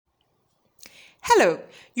Hello,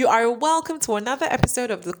 you are welcome to another episode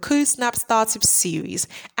of the Cool Snap Startup series.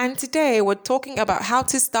 And today we're talking about how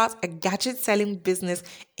to start a gadget selling business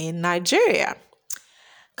in Nigeria.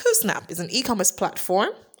 CoolSnap is an e commerce platform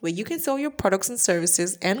where you can sell your products and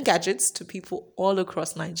services and gadgets to people all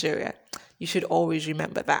across Nigeria. You should always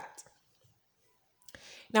remember that.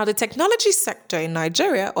 Now, the technology sector in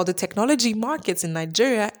Nigeria, or the technology markets in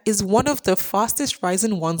Nigeria, is one of the fastest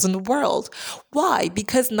rising ones in the world. Why?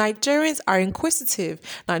 Because Nigerians are inquisitive.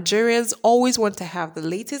 Nigerians always want to have the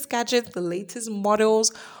latest gadgets, the latest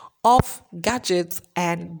models of gadgets,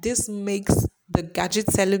 and this makes the gadget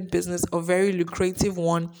selling business a very lucrative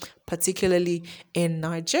one, particularly in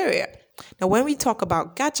Nigeria. Now, when we talk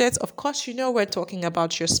about gadgets, of course, we're talking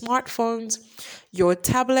about your smartphones, your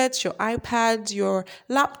tablets, your iPads, your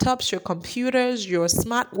laptops, your computers, your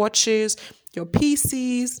smartwatches, your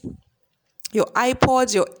PCs, your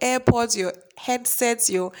iPods, your AirPods, your headsets,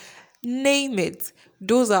 your name it.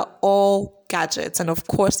 Those are all gadgets. And of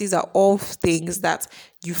course, these are all things that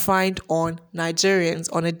you find on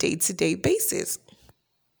Nigerians on a day-to-day basis.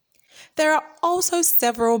 There are also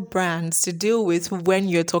several brands to deal with when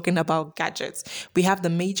you're talking about gadgets. We have the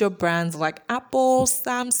major brands like Apple,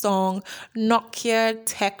 Samsung, Nokia,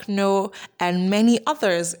 Tecno, and many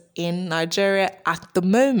others in Nigeria at the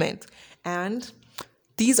moment. And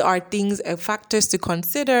these are things and factors to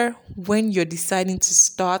consider when you're deciding to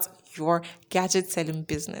start your gadget selling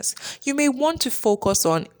business. You may want to focus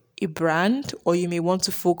on a brand, or you may want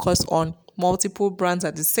to focus on multiple brands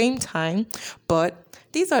at the same time, but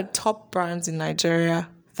these are top brands in Nigeria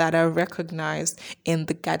that are recognized in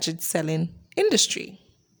the gadget selling industry.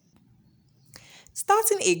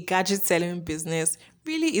 Starting a gadget selling business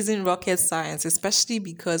really isn't rocket science, especially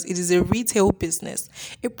because it is a retail business.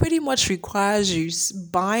 It pretty much requires you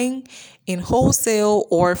buying in wholesale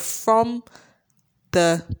or from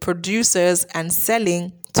the producers and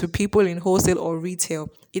selling to people in wholesale or retail.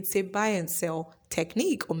 It's a buy and sell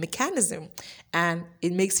technique or mechanism, and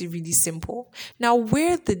it makes it really simple. Now,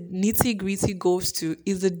 where the nitty gritty goes to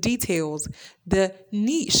is the details, the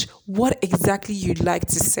niche, what exactly you'd like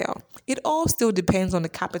to sell. It all still depends on the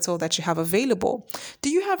capital that you have available. Do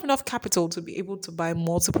you have enough capital to be able to buy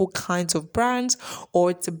multiple kinds of brands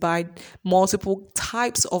or to buy multiple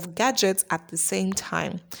types of gadgets at the same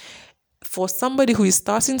time? For somebody who is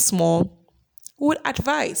starting small, would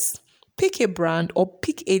advise pick a brand or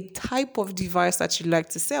pick a type of device that you like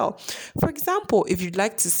to sell. For example, if you'd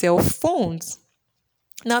like to sell phones,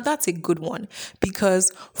 now that's a good one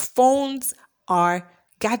because phones are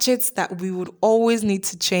gadgets that we would always need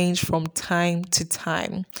to change from time to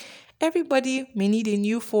time. Everybody may need a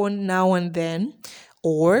new phone now and then,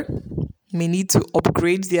 or may need to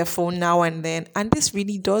upgrade their phone now and then. And this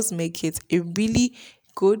really does make it a really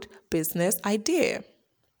good business idea.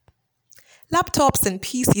 Laptops and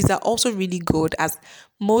PCs are also really good as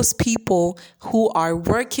most people who are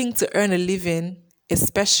working to earn a living,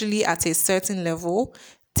 especially at a certain level,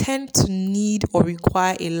 tend to need or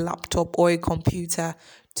require a laptop or a computer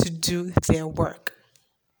to do their work.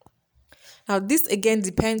 Now, this again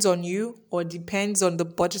depends on you or depends on the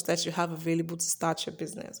budget that you have available to start your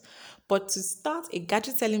business. But to start a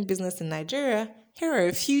gadget selling business in Nigeria, here are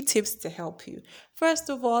a few tips to help you. First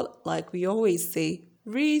of all, like we always say,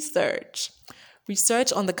 research.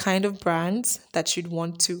 Research on the kind of brands that you'd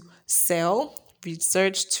want to sell.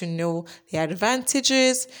 Research to know their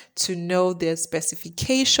advantages, to know their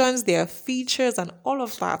specifications, their features, and all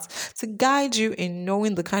of that to guide you in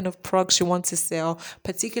knowing the kind of products you want to sell,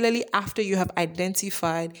 particularly after you have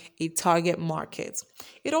identified a target market.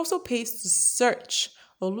 It also pays to search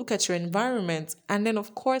or look at your environment and then,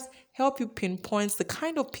 of course, help you pinpoint the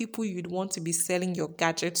kind of people you'd want to be selling your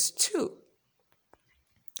gadgets to.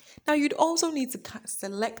 Now, you'd also need to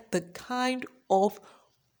select the kind of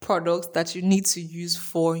products that you need to use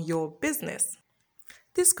for your business.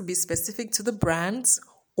 This could be specific to the brands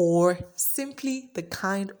or simply the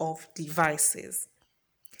kind of devices.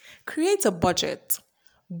 Create a budget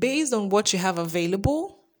based on what you have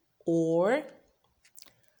available or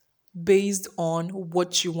based on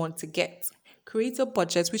what you want to get. Create a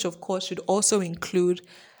budget, which of course should also include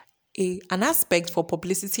an aspect for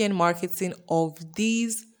publicity and marketing of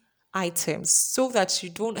these items so that you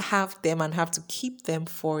don't have them and have to keep them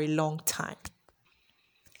for a long time.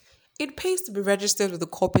 It pays to be registered with the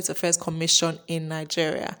Corporate Affairs Commission in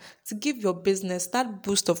Nigeria to give your business that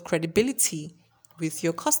boost of credibility with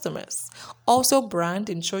your customers. Also,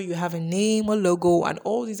 ensure you have a name, a logo, and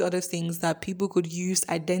all these other things that people could use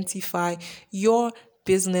to identify your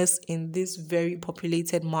business in this very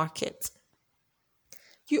populated market.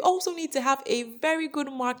 You also need to have a very good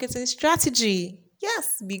marketing strategy.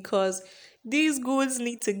 Yes, because These goods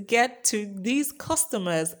need to get to these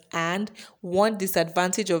customers, and one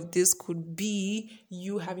disadvantage of this could be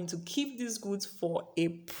you having to keep these goods for a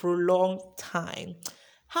prolonged time.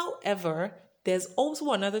 However, there's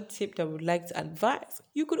also another tip that I would like to advise.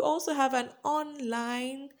 You could also have an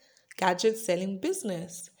online gadget selling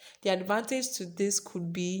business. The advantage to this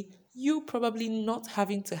could be you probably not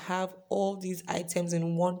having to have all these items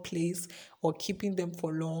in one place or keeping them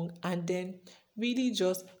for long, and then really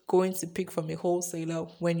just going to pick from a wholesaler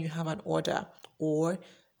when you have an order, or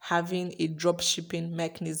having a drop shipping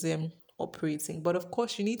mechanism operating. But of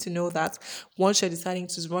course, you need to know that once you're deciding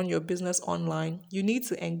to run your business online, you need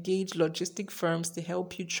to engage logistic firms to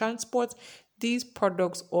help you transport these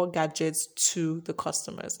products or gadgets to the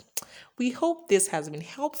customers. We hope this has been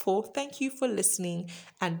helpful. Thank you for listening,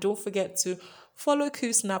 and don't forget to follow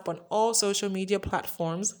KuSnap on all social media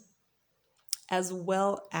platforms, as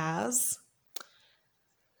well as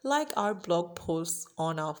like our blog posts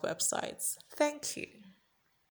on our websites. Thank you.